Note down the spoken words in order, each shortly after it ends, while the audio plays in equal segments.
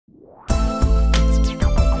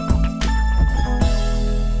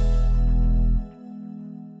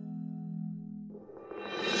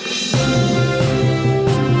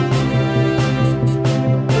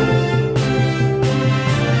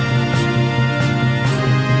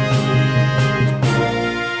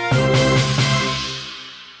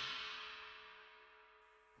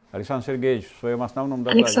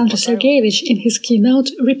Alexander Sergeyevich, in his keynote,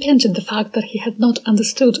 repented the fact that he had not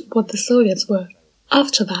understood what the Soviets were.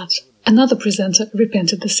 After that, another presenter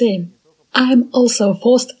repented the same. I am also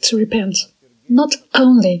forced to repent. Not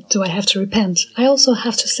only do I have to repent, I also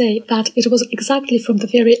have to say that it was exactly from the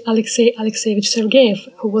very Alexei Alexeyevich Sergeyev,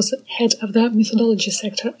 who was head of the methodology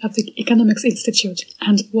sector of the Economics Institute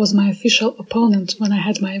and was my official opponent when I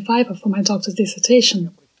had my viva for my doctor's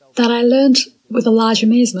dissertation, that I learned with a large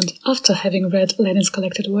amazement. After having read Lenin's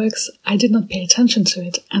collected works, I did not pay attention to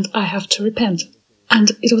it, and I have to repent.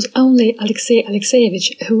 And it was only Alexei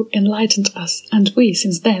Alexeyevich who enlightened us, and we,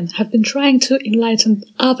 since then, have been trying to enlighten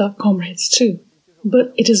other comrades too.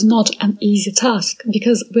 But it is not an easy task,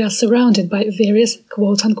 because we are surrounded by various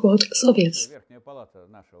quote-unquote Soviets.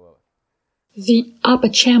 The upper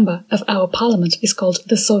chamber of our parliament is called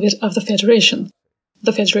the Soviet of the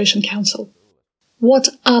Federation Council. What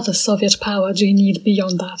other Soviet power do you need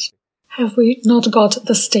beyond that? Have we not got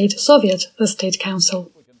the State Soviet, the State Council?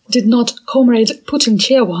 Did not Comrade Putin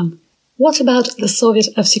chair one? What about the Soviet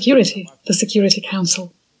of Security, the Security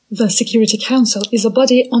Council? The Security Council is a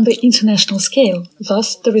body on the international scale,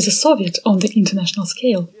 thus there is a Soviet on the international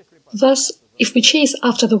scale. Thus, if we chase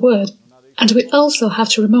after the word, and we also have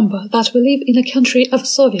to remember that we live in a country of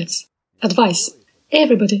Soviets. Advice.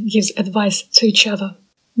 Everybody gives advice to each other.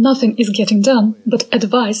 Nothing is getting done, but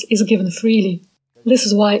advice is given freely. This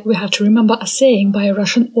is why we have to remember a saying by a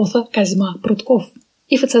Russian author Kazima Prutkov.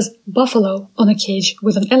 If it says buffalo on a cage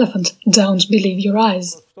with an elephant, don't believe your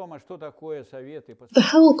eyes. The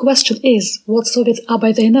whole question is what Soviets are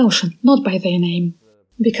by their notion, not by their name.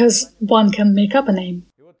 Because one can make up a name.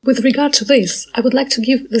 With regard to this, I would like to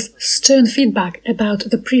give this stern feedback about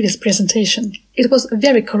the previous presentation. It was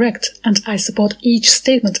very correct, and I support each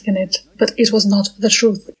statement in it, but it was not the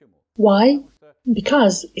truth. Why?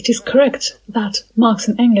 Because it is correct that Marx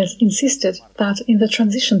and Engels insisted that in the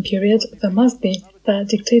transition period there must be the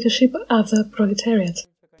dictatorship of the proletariat.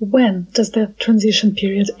 When does the transition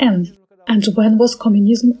period end? And when was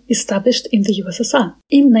communism established in the USSR?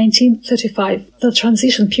 In 1935, the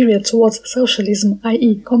transition period towards socialism,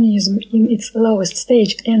 i.e. communism in its lowest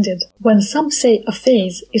stage, ended. When some say a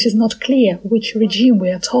phase, it is not clear which regime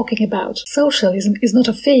we are talking about. Socialism is not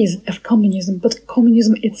a phase of communism, but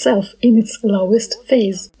communism itself in its lowest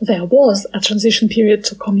phase. There was a transition period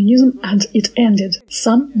to communism and it ended.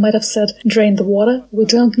 Some might have said, drain the water, we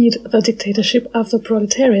don't need the dictatorship of the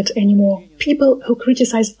proletariat anymore. People who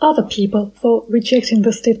criticize other people for rejecting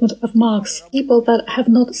the statement of Marx, people that have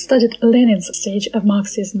not studied Lenin's stage of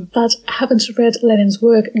Marxism, that haven't read Lenin's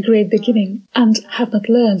work Great Beginning, and have not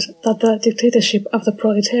learned that the dictatorship of the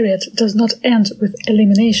proletariat does not end with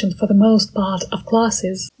elimination for the most part of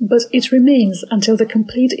classes, but it remains until the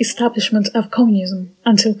complete establishment of communism,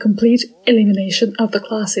 until complete elimination of the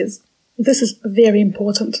classes. This is very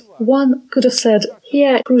important. One could have said,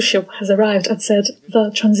 here Khrushchev has arrived and said,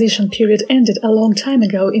 the transition period ended a long time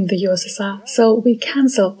ago in the USSR, so we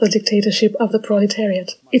cancel the dictatorship of the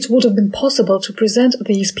proletariat. It would have been possible to present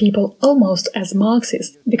these people almost as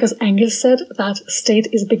Marxists, because Engels said that state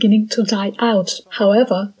is beginning to die out.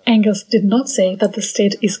 However, Engels did not say that the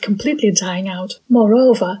state is completely dying out.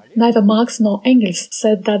 Moreover, neither Marx nor Engels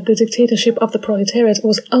said that the dictatorship of the proletariat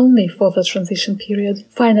was only for the transition period.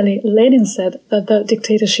 Finally, Lenin said that the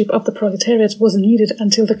dictatorship of the proletariat was needed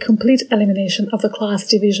until the complete elimination of the class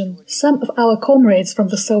division. Some of our comrades from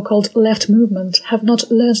the so-called left movement have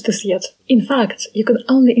not learned this yet. In fact, you can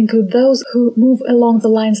only include those who move along the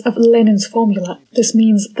lines of Lenin's formula. This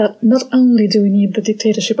means that not only do we need the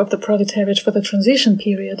dictatorship of the proletariat for the transition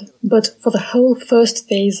period, but for the whole first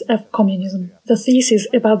phase of communism. The thesis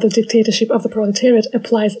about the dictatorship of the proletariat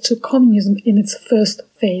applies to communism in its first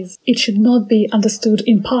phase. It should not be understood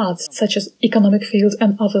in parts, such as economic field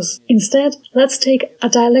and others. Instead, let's take a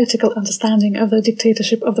dialectical understanding of the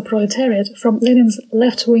dictatorship of the proletariat from Lenin's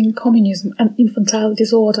left-wing communism and infantile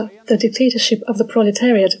disorder. The dictatorship of the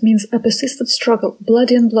proletariat means a persistent struggle,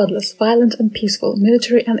 bloody and bloodless, violent and peaceful,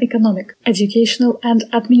 military and economic, educational and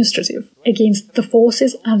administrative, against the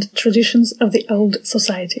forces and traditions of the old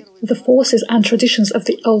society. The forces and traditions of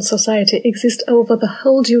the old society exist over the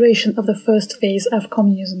whole duration of the first phase of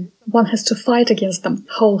communism. One has to fight against them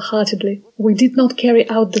wholeheartedly. We did not carry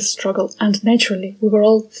out this struggle, and naturally we were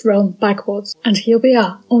all thrown backwards. And here we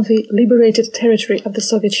are, on the liberated territory of the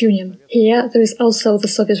Soviet Union. Here there is also the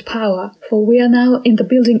Soviet power, for we are now in the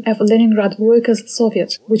building of Leningrad Workers'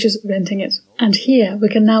 Soviet, which is renting it. And here we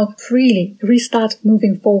can now freely restart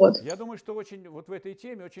moving forward.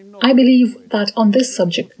 I believe that on this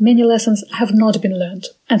subject many lessons have not been learned,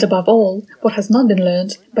 And above all, what has not been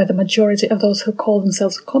learned by the majority of those who call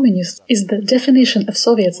themselves communists is the definition of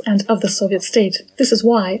Soviets and of the Soviet state. This is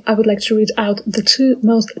why I would like to read out the two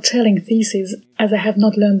most telling theses, as I have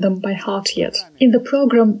not learned them by heart yet. In the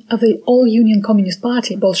program of the All-Union Communist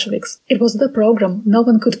Party, Bolsheviks, it was the program, no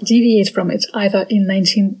one could deviate from it either in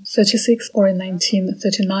 1936 or in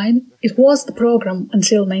 1939. It was the program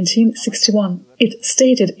until 1961. It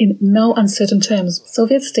stated in no uncertain terms,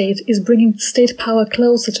 Soviet state is bringing state power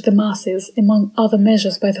closer to the masses, among other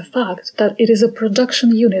measures, by the fact that it is a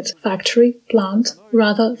production unit, factory, plant,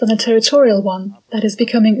 rather than a territorial one that is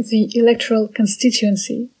becoming the electoral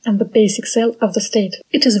constituency and the basic cell of the state.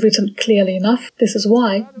 It is written clearly enough. This is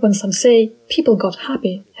why, when some say, people got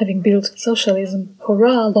happy, having built socialism,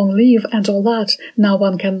 hurrah, long live, and all that, now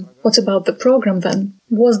one can... What about the program then?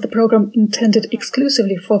 Was the program intended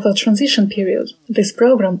exclusively for the transition period? This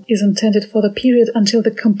program is intended for the period until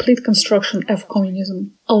the complete construction of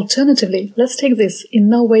communism. Alternatively, let's take this in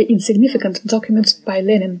no way insignificant document by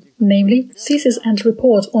Lenin, namely, Thesis and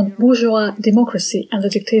Report on Bourgeois Democracy and the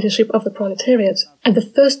Dictatorship of the Proletariat, at the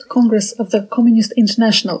First Congress of the Communist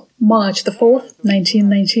International, March the 4th,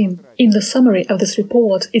 1919. In the summary of this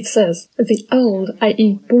report, it says, the old,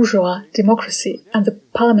 i.e. bourgeois, democracy and the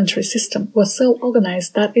parliamentary system was so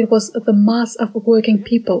organized that it was the mass of working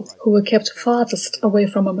people who were kept farthest away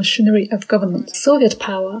from a machinery of government. Soviet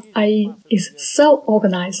power, i.e. is so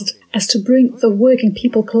organized as to bring the working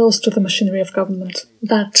people close to the machinery of government.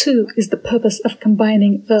 That, too, is the purpose of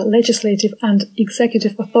combining the legislative and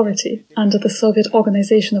executive authority under the Soviet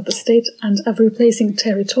organization of the state and of replacing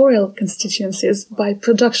territorial constituencies by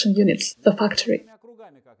production units, the factory.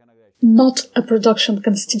 Not a production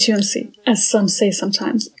constituency, as some say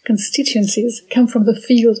sometimes. Constituencies come from the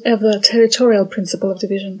field of the territorial principle of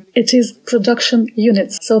division. It is production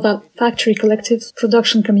units, so that factory collectives,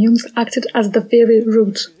 production communes acted as the very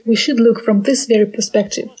root. We should look from this very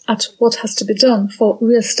perspective at what has to be done for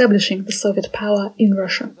re-establishing the Soviet power in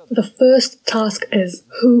Russia. The first task is,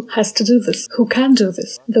 who has to do this? Who can do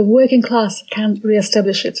this? The working class can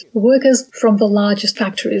re-establish it. Workers from the largest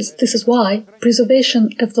factories. This is why preservation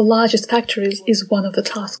of the largest factories is one of the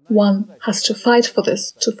tasks. One has to fight for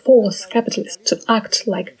this, to force capitalists to act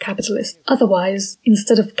like capitalists. Otherwise,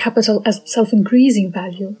 instead of capital as self-increasing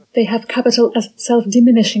value, they have capital as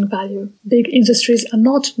self-diminishing value. Big industries are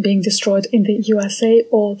not being destroyed in the USA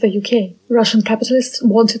or the UK. Russian capitalists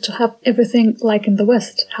wanted to have everything like in the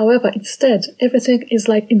West. However, instead, everything is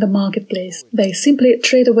like in the marketplace. They simply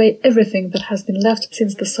trade away everything that has been left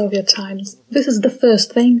since the Soviet times. This is the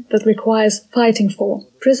first thing that requires fighting for: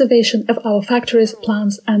 preservation of our factories,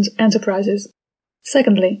 plants, and enterprises.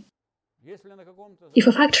 Secondly, if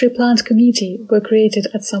a factory plant committee were created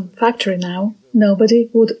at some factory now, nobody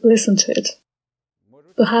would listen to it.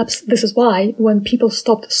 Perhaps this is why, when people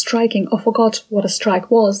stopped striking or forgot what a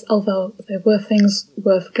strike was, although there were things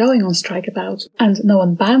worth going on strike about, and no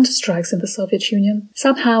one banned strikes in the Soviet Union,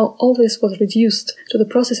 somehow all this was reduced to the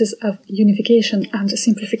processes of unification and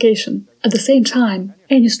simplification. At the same time,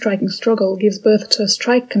 any striking struggle gives birth to a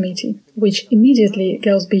strike committee, which immediately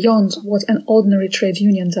goes beyond what an ordinary trade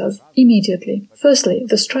union does. Immediately. Firstly,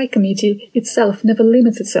 the strike committee itself never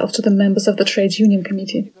limits itself to the members of the trade union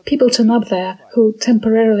committee. People turn up there who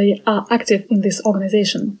temporarily are active in this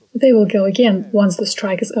organization. They will go again once the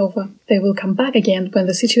strike is over. They will come back again when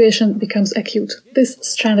the situation becomes acute. This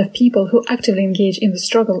strand of people who actively engage in the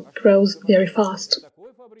struggle grows very fast.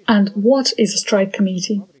 And what is a strike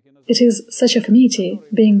committee? It is such a committee,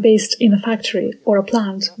 being based in a factory or a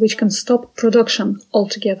plant, which can stop production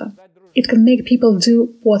altogether. It can make people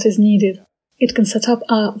do what is needed. It can set up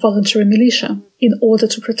a voluntary militia in order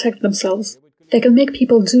to protect themselves. They can make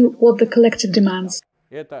people do what the collective demands.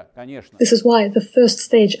 This is why the first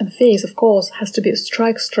stage and phase, of course, has to be a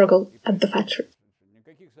strike struggle at the factory.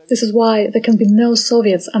 This is why there can be no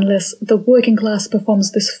Soviets unless the working class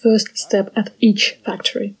performs this first step at each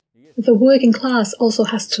factory. The working class also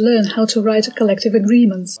has to learn how to write collective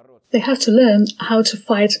agreements. They have to learn how to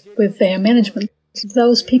fight with their management.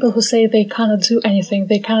 Those people who say they cannot do anything,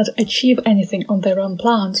 they cannot achieve anything on their own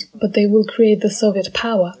plant, but they will create the Soviet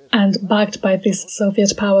power, and backed by this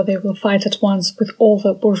Soviet power they will fight at once with all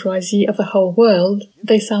the bourgeoisie of the whole world,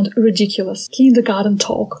 they sound ridiculous, kindergarten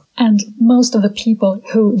talk. And most of the people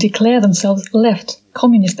who declare themselves left,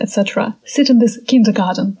 communist, etc., sit in this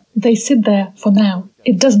kindergarten. They sit there for now.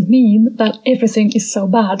 It doesn't mean that everything is so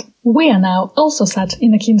bad. We are now also sat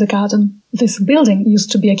in a kindergarten. This building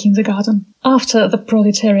used to be a kindergarten. After the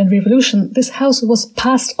proletarian revolution, this house was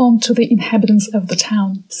passed on to the inhabitants of the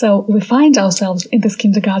town. So we find ourselves in this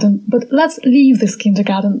kindergarten, but let's leave this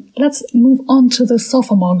kindergarten. Let's move on to the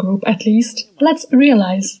sophomore group at least. Let's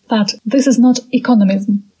realize that this is not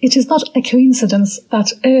economism. It is not a coincidence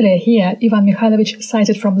that earlier here Ivan Mikhailovich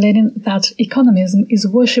cited from Lenin that economism is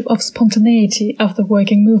worship of spontaneity of the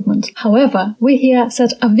working movement. However, we here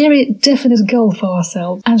set a very definite goal for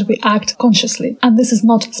ourselves and we act consciously, and this is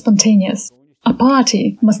not spontaneous. A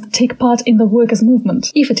party must take part in the workers'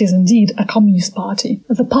 movement, if it is indeed a communist party.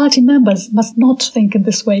 The party members must not think in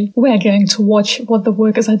this way. We are going to watch what the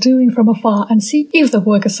workers are doing from afar and see if the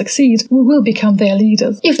workers succeed, we will become their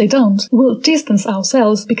leaders. If they don't, we'll distance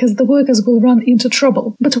ourselves because the workers will run into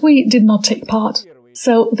trouble. But we did not take part.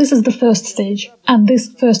 So this is the first stage, and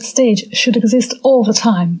this first stage should exist all the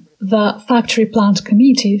time. The factory plant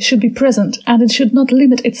committee should be present, and it should not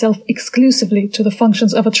limit itself exclusively to the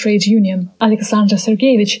functions of a trade union. Alexander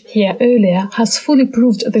Sergeyevich here earlier has fully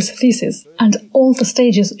proved this thesis, and all the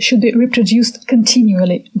stages should be reproduced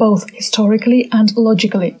continually, both historically and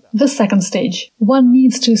logically. The second stage. One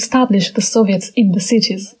needs to establish the Soviets in the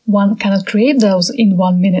cities. One cannot create those in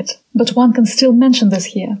 1 minute, but one can still mention this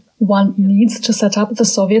here. One needs to set up the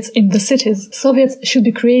Soviets in the cities. Soviets should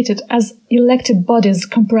be created as elected bodies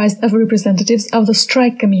comprised of representatives of the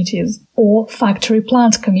strike committees or factory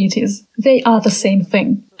plant committees. They are the same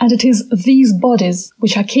thing. And it is these bodies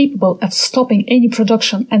which are capable of stopping any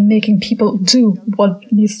production and making people do what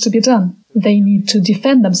needs to be done. They need to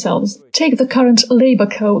defend themselves. Take the current labor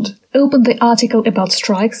code. Open the article about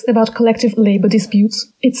strikes, about collective labor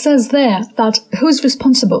disputes. It says there that who is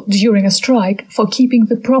responsible during a strike for keeping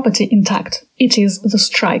the property intact? It is the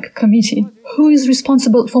strike committee. Who is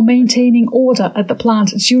responsible for maintaining order at the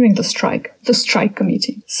plant during the strike? The strike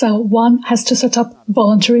committee. So one has to set up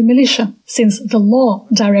voluntary militia. Since the law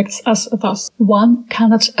directs us thus, one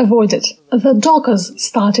cannot avoid it. The dockers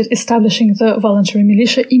started establishing the voluntary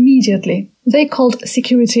militia immediately. They called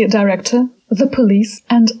security director, the police,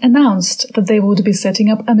 and announced that they would be setting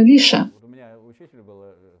up a militia.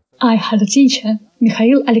 I had a teacher,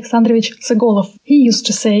 Mikhail Alexandrovich Tsegolov. He used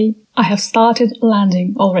to say, I have started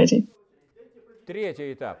landing already.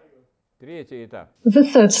 The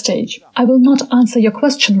third stage. I will not answer your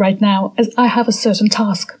question right now, as I have a certain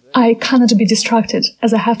task. I cannot be distracted,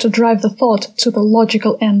 as I have to drive the thought to the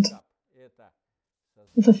logical end.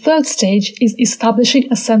 The third stage is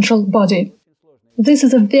establishing a central body. This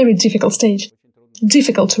is a very difficult stage,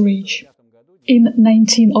 difficult to reach. In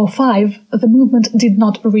 1905, the movement did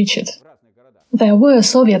not reach it. There were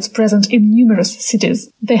Soviets present in numerous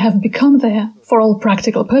cities. They have become there, for all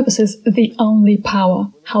practical purposes, the only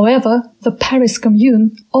power. However, the Paris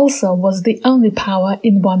Commune also was the only power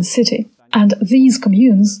in one city. And these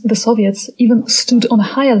communes, the Soviets, even stood on a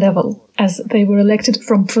higher level, as they were elected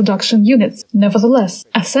from production units. Nevertheless,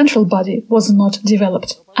 a central body was not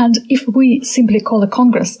developed. And if we simply call a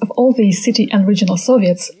congress of all these city and regional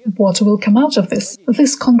Soviets, what will come out of this?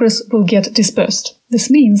 This congress will get dispersed. This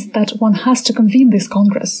means that one has to convene this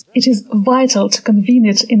congress. It is vital to convene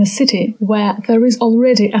it in a city where there is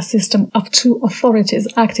already a system of two authorities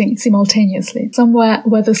acting simultaneously, somewhere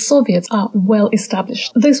where the Soviets are well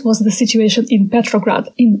established. This was the situation in Petrograd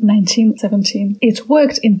in 1917. It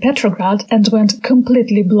worked in Petrograd and went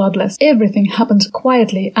completely bloodless. Everything happened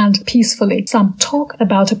quietly and peacefully. Some talk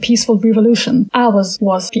about a peaceful revolution. Ours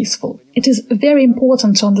was peaceful. It is very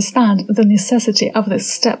important to understand the necessity of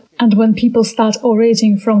this step. And when people start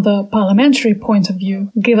orating from the parliamentary point of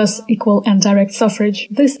view, give us equal and direct suffrage.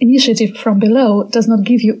 This initiative from below does not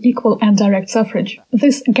give you equal and direct suffrage.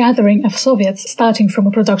 This gathering of Soviets starting from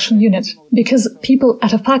a production unit, because people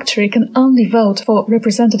at a factory can only vote for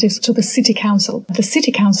representatives to the city council. The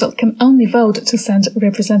city council can only vote to send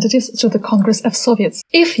representatives to the Congress of Soviets.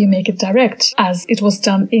 If you make it direct, as it was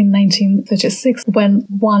done in 1936, when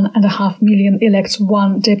 1.5 million elect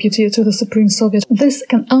one deputy to the Supreme Soviet, this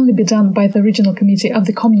can only be done by the regional committee of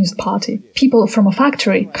the Communist Party. People from a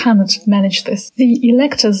factory cannot manage this. The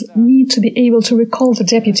electors need to be able to recall the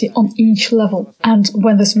deputy on each level. And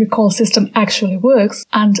when this recall system actually works,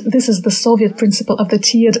 and this is the Soviet principle of the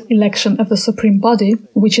tiered election of the Supreme Body,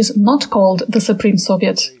 which is not called the Supreme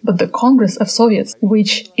Soviet, but the Congress of Soviets,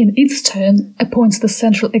 which in its turn appoints the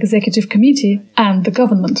Central Executive Committee and the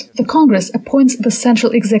government. The Congress appoints the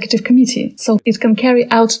Central Executive Committee, so it can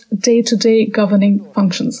carry out day-to-day governing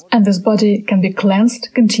functions. And this body can be cleansed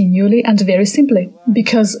continually and very simply,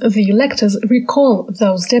 because the electors recall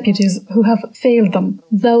those deputies who have failed them,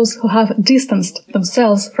 those who have distanced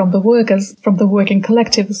themselves from the workers, from the working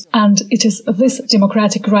collectives. And it is this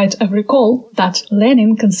democratic right of recall that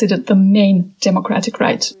Lenin considered the main democratic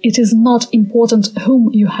right. It is not important whom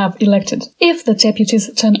you have elected. If the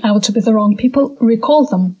deputies turn out to be the wrong people, recall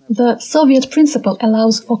them. The Soviet principle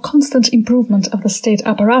allows for constant improvement of the state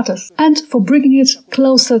apparatus and for bringing it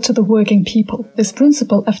closer to the working people. This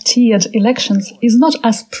principle of tiered elections is not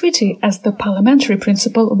as pretty as the parliamentary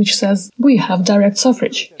principle, which says we have direct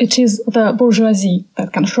suffrage. It is the bourgeoisie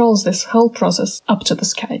that controls this whole process up to the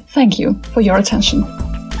sky. Thank you for your attention.